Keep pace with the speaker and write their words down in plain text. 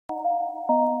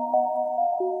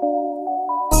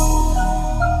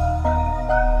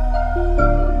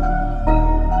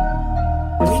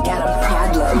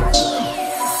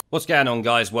What's going on,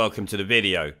 guys? Welcome to the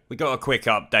video. We got a quick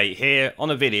update here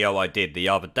on a video I did the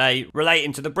other day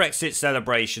relating to the Brexit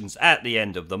celebrations at the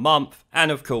end of the month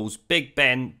and of course Big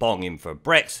Ben bonging for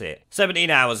Brexit. 17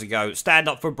 hours ago, Stand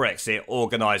Up for Brexit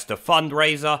organised a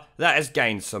fundraiser that has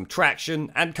gained some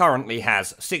traction and currently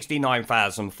has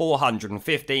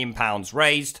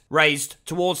 £69,415 raised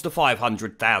towards the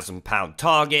 £500,000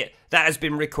 target that has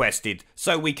been requested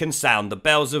so we can sound the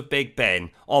bells of Big Ben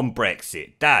on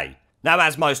Brexit Day. Now,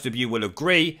 as most of you will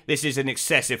agree, this is an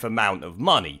excessive amount of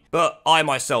money, but I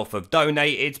myself have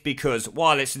donated because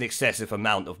while it's an excessive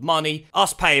amount of money,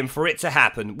 us paying for it to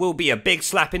happen will be a big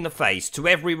slap in the face to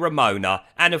every Remoaner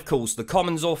and of course the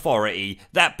Commons Authority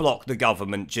that blocked the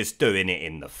government just doing it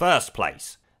in the first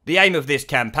place. The aim of this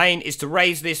campaign is to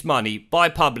raise this money by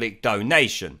public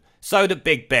donation, so that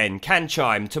Big Ben can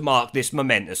chime to mark this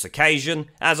momentous occasion,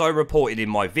 as I reported in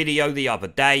my video the other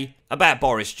day about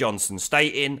Boris Johnson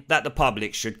stating that the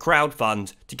public should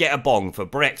crowdfund to get a bong for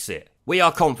Brexit. We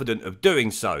are confident of doing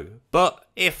so, but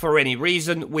if for any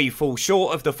reason we fall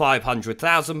short of the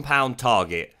 £500,000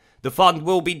 target, the fund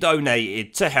will be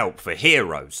donated to Help for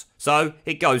Heroes, so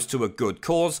it goes to a good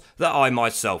cause that I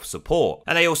myself support.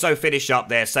 And they also finish up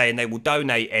there saying they will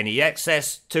donate any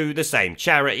excess to the same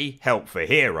charity, Help for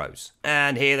Heroes.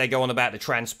 And here they go on about the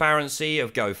transparency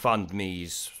of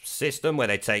GoFundMe's system where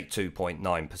they take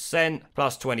 2.9%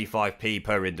 plus 25p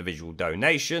per individual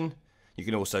donation. You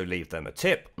can also leave them a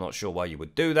tip. Not sure why you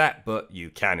would do that, but you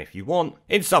can if you want.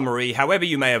 In summary, however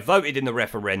you may have voted in the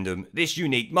referendum, this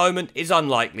unique moment is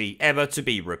unlikely ever to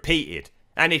be repeated.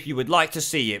 And if you would like to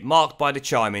see it marked by the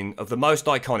chiming of the most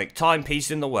iconic timepiece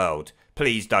in the world,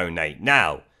 please donate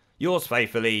now. Yours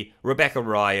faithfully, Rebecca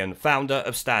Ryan, founder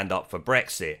of Stand Up for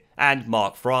Brexit, and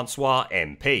Mark Francois,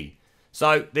 MP.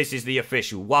 So, this is the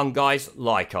official one, guys,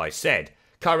 like I said.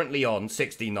 Currently on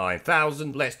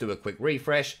 69,000, let's do a quick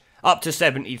refresh. Up to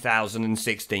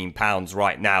 £70,016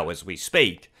 right now as we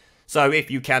speak. So if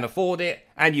you can afford it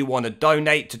and you want to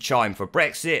donate to chime for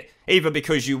Brexit, either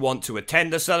because you want to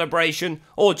attend the celebration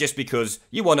or just because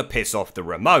you want to piss off the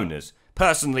Remoaners.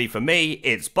 Personally for me,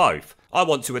 it's both. I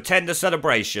want to attend the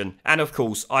celebration and of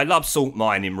course I love salt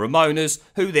mining Remoaners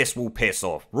who this will piss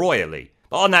off royally.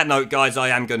 But on that note, guys, I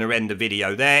am going to end the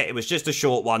video there. It was just a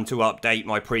short one to update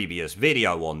my previous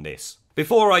video on this.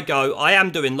 Before I go, I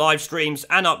am doing live streams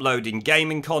and uploading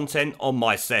gaming content on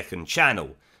my second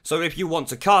channel. So if you want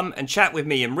to come and chat with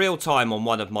me in real time on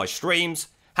one of my streams,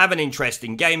 have an interest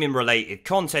in gaming related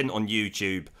content on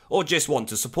YouTube, or just want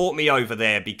to support me over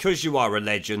there because you are a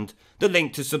legend, the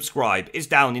link to subscribe is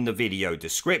down in the video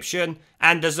description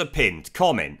and as a pinned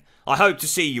comment. I hope to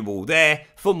see you all there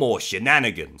for more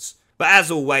shenanigans. But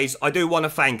as always, I do want to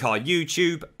thank our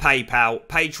YouTube, PayPal,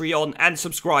 Patreon and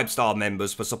Subscribestar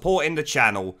members for supporting the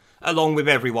channel, along with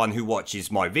everyone who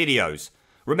watches my videos.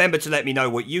 Remember to let me know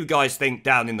what you guys think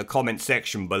down in the comment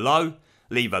section below.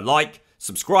 Leave a like,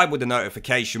 subscribe with the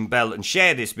notification bell and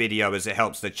share this video as it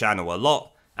helps the channel a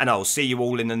lot. And I'll see you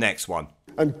all in the next one.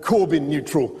 And Corbyn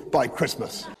neutral by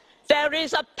Christmas. There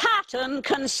is a pattern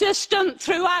consistent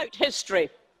throughout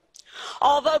history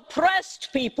of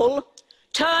oppressed people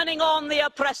turning on the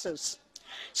oppressors,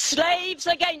 slaves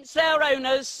against their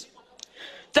owners,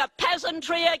 the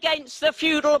peasantry against the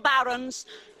feudal barons,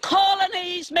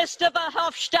 colonies, Mr.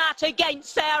 Verhofstadt,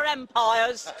 against their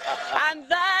empires, and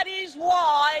that is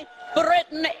why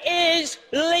Britain is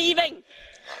leaving.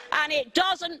 And it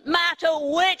doesn't matter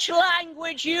which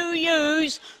language you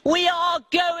use, we are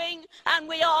going and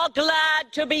we are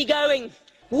glad to be going.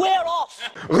 We're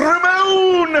off.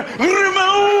 Ramon!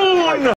 Ramon!